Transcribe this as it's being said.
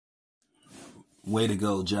Way to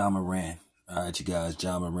go, John Morant. All right, you guys,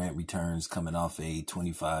 John Morant returns coming off a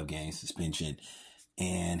 25-game suspension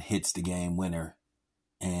and hits the game winner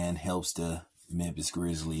and helps the Memphis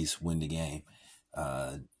Grizzlies win the game.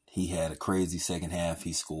 He had a crazy second half.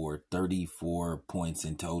 He scored 34 points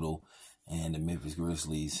in total, and the Memphis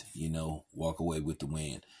Grizzlies, walk away with the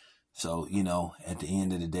win. So, at the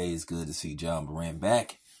end of the day, it's good to see John Morant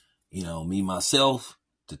back. Me, myself,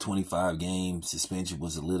 the 25-game suspension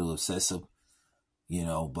was a little excessive.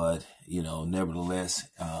 But, nevertheless,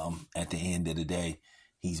 at the end of the day,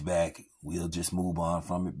 he's back. We'll just move on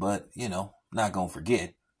from it. But, not going to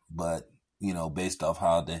forget. But, based off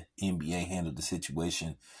how the NBA handled the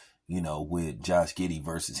situation, with Josh Giddey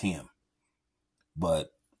versus him.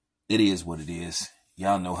 But it is what it is.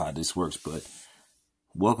 Y'all know how this works. But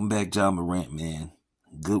welcome back, John Morant, man.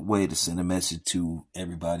 Good way to send a message to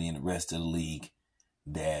everybody in the rest of the league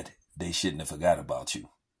that they shouldn't have forgot about you.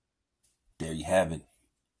 There you have it.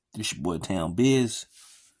 This your boy Town Biz.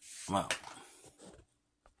 I'm out.